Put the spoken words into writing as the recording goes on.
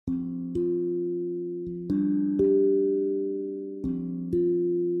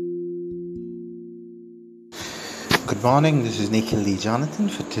Good morning, this is Nikhil Lee Jonathan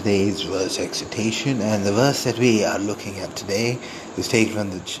for today's verse exhortation, and the verse that we are looking at today is taken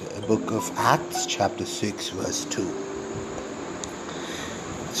from the book of Acts, chapter 6, verse 2.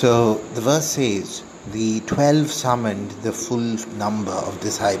 So the verse says, "The 12 summoned the full number of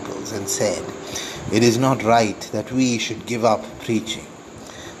disciples and said, 'It is not right that we should give up preaching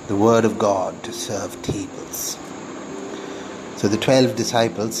the word of God to serve tables.'" So the 12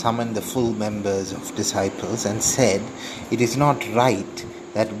 disciples summoned the full members of disciples and said, "It is not right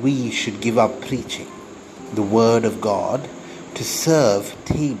that we should give up preaching the word of God to serve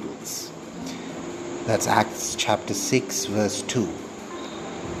tables." That's Acts chapter 6 verse 2.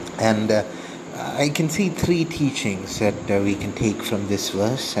 And I can see three teachings that we can take from this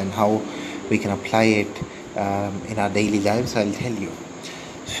verse and how we can apply it in our daily lives. I'll tell you.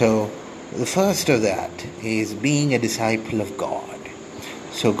 So the first of that is being a disciple of God.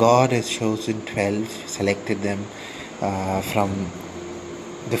 So God has chosen 12, selected them from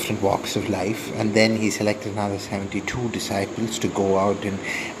different walks of life, and then He selected another 72 disciples to go out and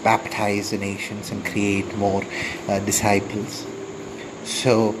baptize the nations and create more disciples.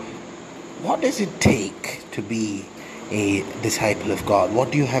 So what does it take to be a disciple of God?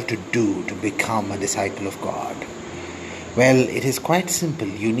 What do you have to do to become a disciple of God? Well, it is quite simple.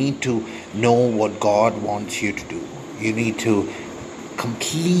 You need to know what God wants you to do. You need to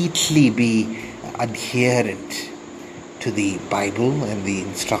completely be adherent to the Bible and the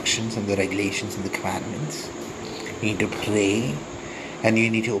instructions and the regulations and the commandments. You need to pray, and you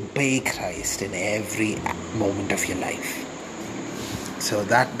need to obey Christ in every moment of your life. So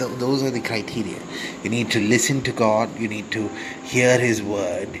those are the criteria. You need to listen to God. You need to hear His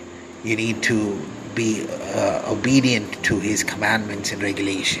word. You need to be obedient to His commandments and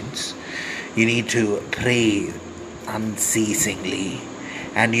regulations. You need to pray unceasingly,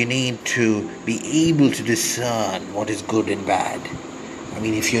 and you need to be able to discern what is good and bad. I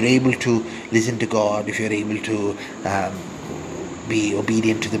mean, if you're able to listen to God, if you're able to be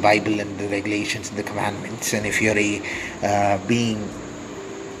obedient to the Bible and the regulations and the commandments, and if you're being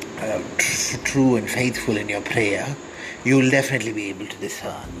true and faithful in your prayer, you will definitely be able to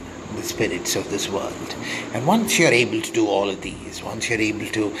discern the spirits of this world. And once you're able to do all of these, once you're able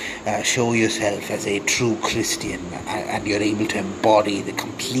to show yourself as a true Christian, and you're able to embody the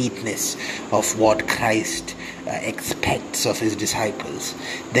completeness of what Christ expects of His disciples,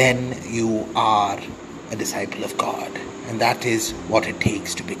 then you are a disciple of God. And that is what it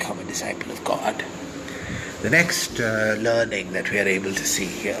takes to become a disciple of God. The next learning that we are able to see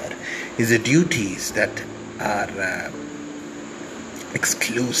here is the duties that are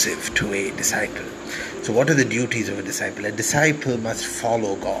exclusive to a disciple. So what are the duties of a disciple? A disciple must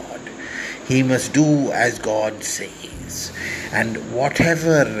follow God. He must do as God says. And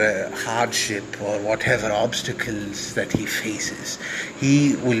whatever hardship or whatever obstacles that he faces,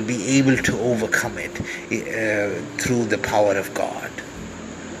 he will be able to overcome it through the power of God.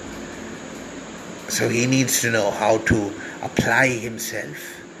 So he needs to know how to apply himself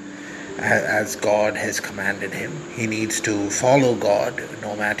as God has commanded him. He needs to follow God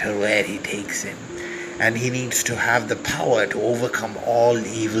no matter where He takes him. And he needs to have the power to overcome all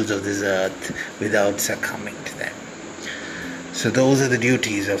evils of this earth without succumbing to them. So those are the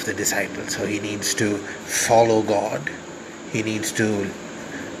duties of the disciple. So he needs to follow God. He needs to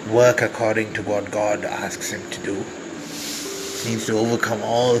work according to what God asks him to do. He needs to overcome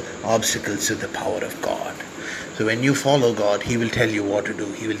all obstacles with the power of God. So when you follow God, He will tell you what to do.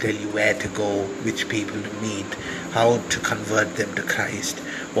 He will tell you where to go, which people to meet, how to convert them to Christ,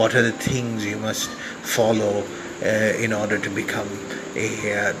 what are the things you must follow in order to become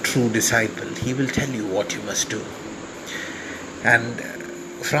a true disciple. He will tell you what you must do. And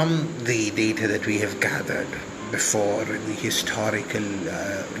from the data that we have gathered before in the historical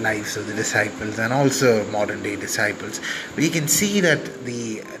lives of the disciples and also modern day disciples, we can see that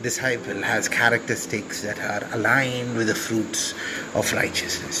the disciple has characteristics that are aligned with the fruits of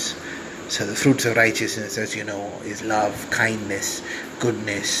righteousness. So the fruits of righteousness, as you know, is love, kindness,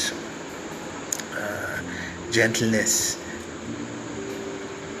 goodness, gentleness,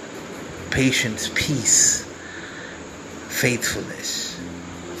 patience, peace, faithfulness,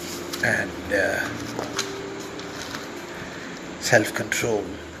 and self-control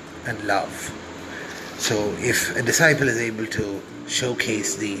and love. So if a disciple is able to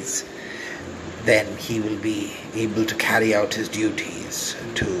showcase these, then he will be able to carry out his duties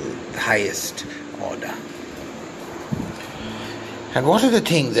to the highest order. And what are the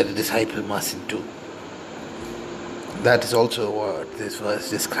things that a disciple mustn't do? That is also what this verse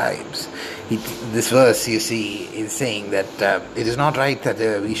describes. This verse, you see, is saying that it is not right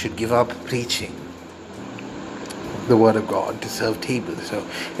that we should give up preaching the Word of God, to serve tables. So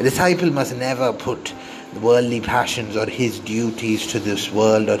a disciple must never put the worldly passions or his duties to this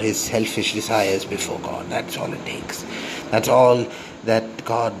world or his selfish desires before God. That's all it takes. That's all that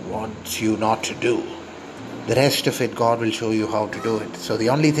God wants you not to do. The rest of it, God will show you how to do it. So the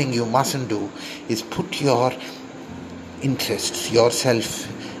only thing you mustn't do is put your interests, your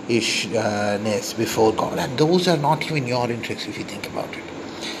selfishness before God. And those are not even your interests if you think about it.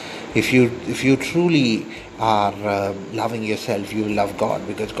 If you truly are loving yourself, you will love God,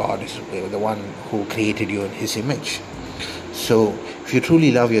 because God is the one who created you in His image. So if you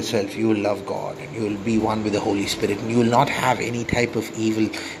truly love yourself, you will love God, and you will be one with the Holy Spirit, and you will not have any type of evil,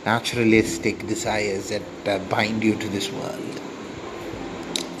 naturalistic desires that bind you to this world.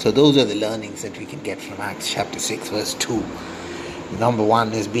 So those are the learnings that we can get from Acts chapter 6 verse 2. Number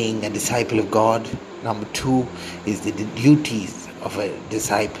 1 is being a disciple of God. Number 2 is the duties of a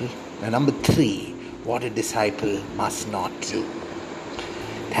disciple. And number 3, what a disciple must not do.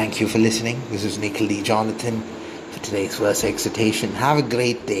 Thank you for listening. This is Nikhil D. Jonathan for today's verse exhortation. Have a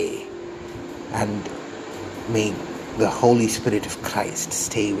great day, and may the Holy Spirit of Christ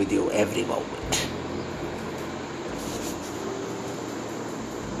stay with you every moment.